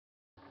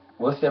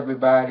What's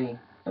everybody?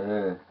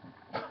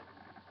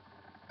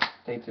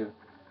 Stay tuned.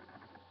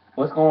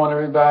 What's going on,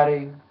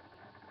 everybody?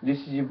 This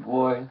is your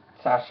boy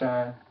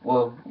Tashawn.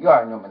 Well, you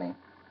already know my name.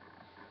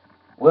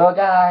 Well,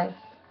 guys,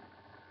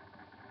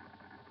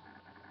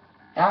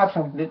 I have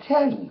something to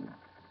tell you.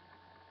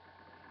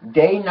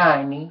 Day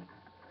 90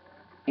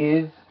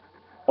 is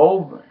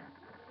over.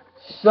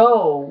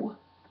 So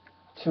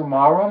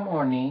tomorrow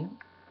morning,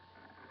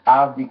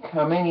 I'll be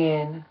coming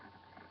in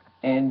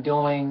and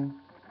doing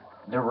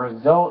the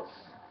results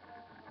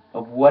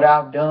of what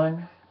I've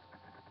done.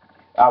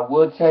 I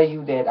will tell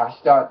you that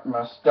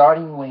my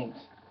starting weight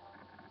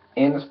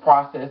in this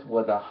process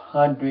was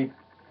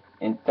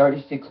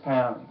 136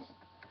 pounds.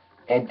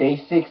 At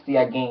day 60,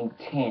 I gained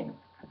 10.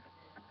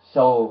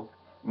 So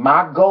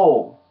my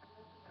goal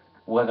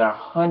was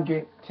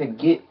 100 to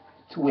get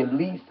to at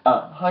least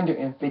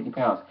 150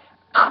 pounds.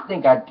 I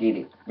think I did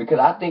it because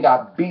I think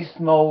I beast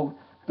mode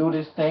through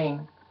this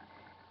thing.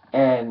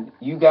 And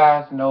you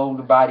guys know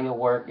the body of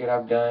work that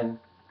I've done.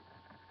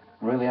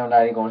 Really, I'm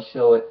not even going to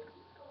show it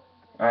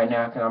right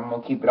now because I'm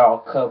going to keep it all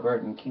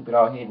covered and keep it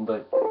all hidden.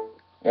 But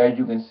as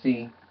you can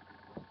see,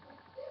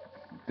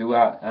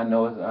 throughout, I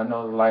know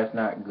the light's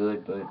not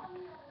good, but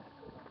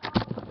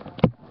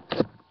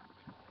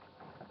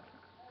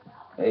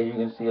as you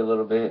can see a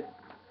little bit,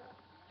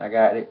 I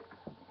got it.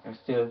 And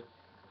still,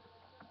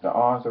 the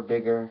arms are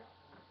bigger.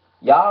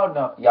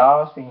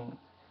 Y'all seen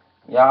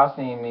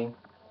me.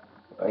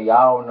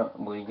 Y'all know,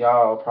 well,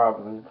 y'all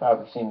probably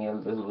see me a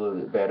little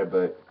bit better,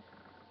 but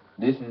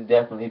this is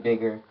definitely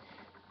bigger.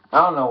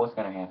 I don't know what's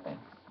gonna happen,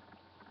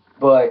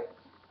 but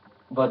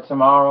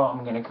tomorrow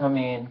I'm gonna come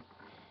in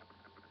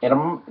and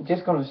I'm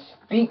just gonna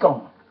speak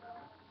on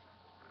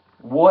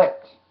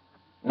what.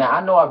 Now I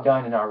know I've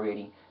done it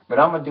already, but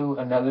I'm gonna do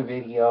another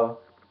video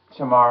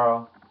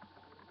tomorrow.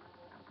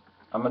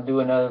 I'm gonna do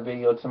another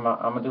video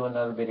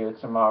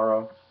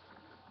tomorrow,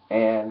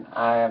 and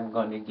I am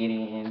gonna get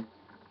in.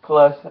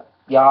 Plus,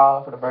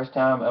 y'all, for the first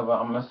time ever,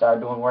 I'm gonna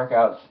start doing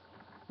workouts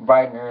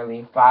bright and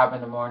early, 5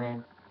 in the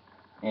morning,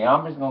 and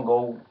I'm just gonna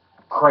go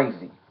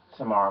crazy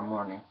tomorrow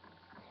morning,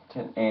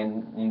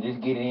 and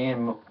just get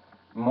in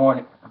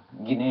on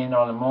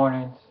the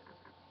mornings,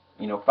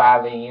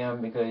 5 a.m.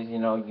 because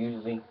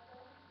usually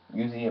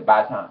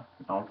by time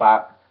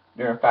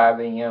during 5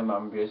 a.m.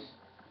 I'm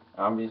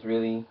just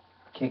really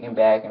kicking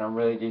back and I'm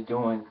really just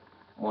doing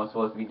what I'm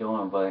supposed to be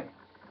doing, but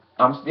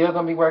I'm still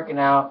gonna be working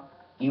out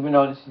even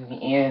though this is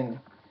the end.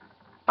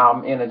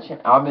 I'm in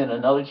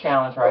another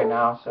challenge right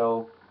now,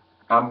 so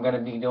I'm gonna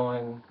be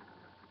doing,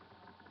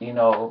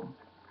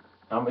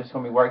 I'm just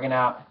gonna be working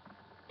out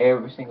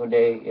every single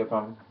day. If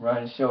I'm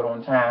running short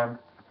on time,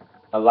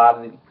 a lot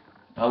of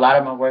my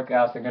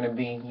workouts are gonna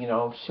be,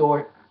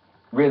 short,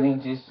 really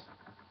just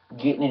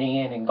getting it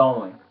in and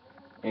going,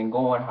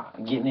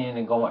 getting in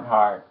and going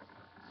hard.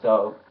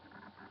 So,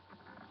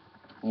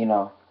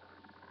 yeah.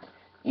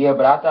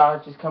 But I thought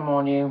I'd just come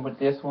on in with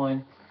this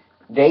one.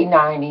 Day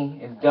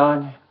 90 is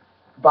done.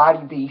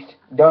 Body Beast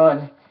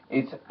done.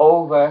 It's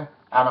over.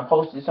 I done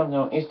posted something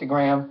on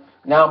Instagram.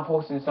 Now I'm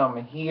posting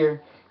something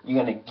here. You're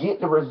gonna get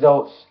the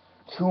results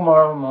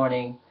tomorrow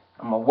morning.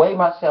 I'm gonna weigh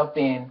myself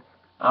in.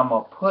 I'm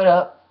gonna put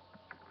up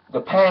the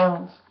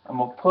pounds. I'm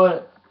gonna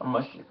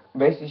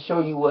basically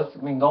show you what's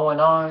been going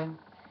on,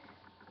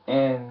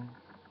 and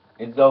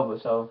it's over.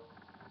 So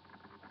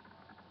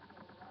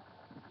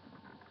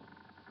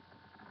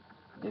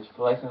just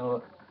flexing a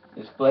little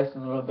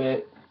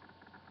bit.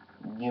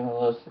 Give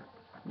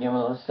him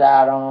a little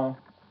side on.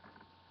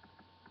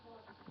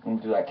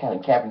 And do like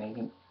Colin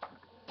Kaepernick.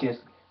 Kiss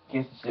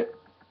the shit.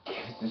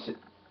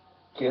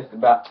 Kiss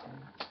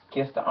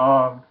the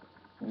arm.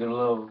 Do a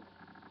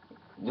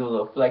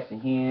little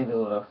flexing here. Do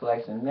a little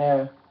flexing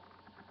there.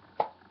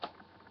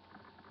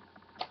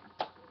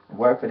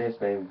 Work for this,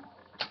 baby.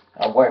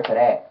 I work for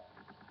that.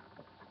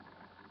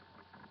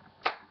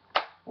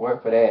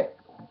 Work for that.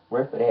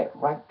 Work for that.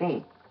 Right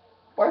there.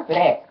 Work for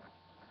that.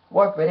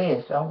 Work for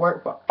this. I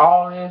work for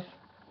all this.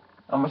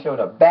 I'm gonna show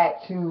the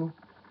back too,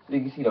 so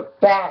you can see the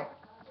back,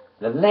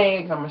 the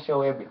legs. I'm gonna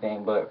show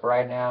everything. But for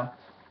right now,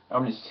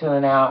 I'm just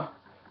chilling out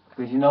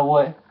because you know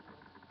what?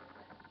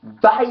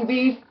 Body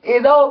Beast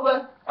is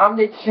over. I'm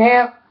the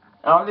champ.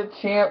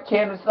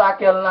 Kansas, South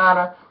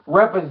Carolina,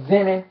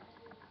 representing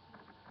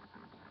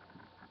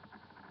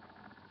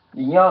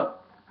the young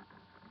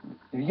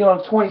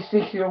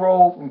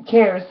 26-year-old from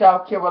Kansas,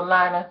 South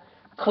Carolina,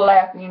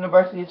 Claflin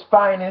University's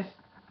finest.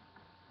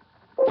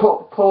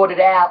 Pulled it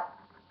out.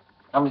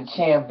 I'm the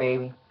champ,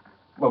 baby.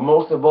 But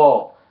most of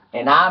all,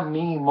 and I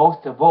mean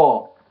most of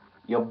all,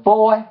 your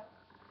boy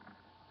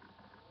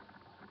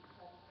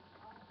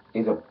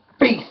is a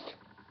beast.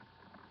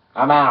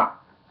 I'm out.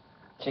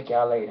 Check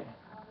y'all later.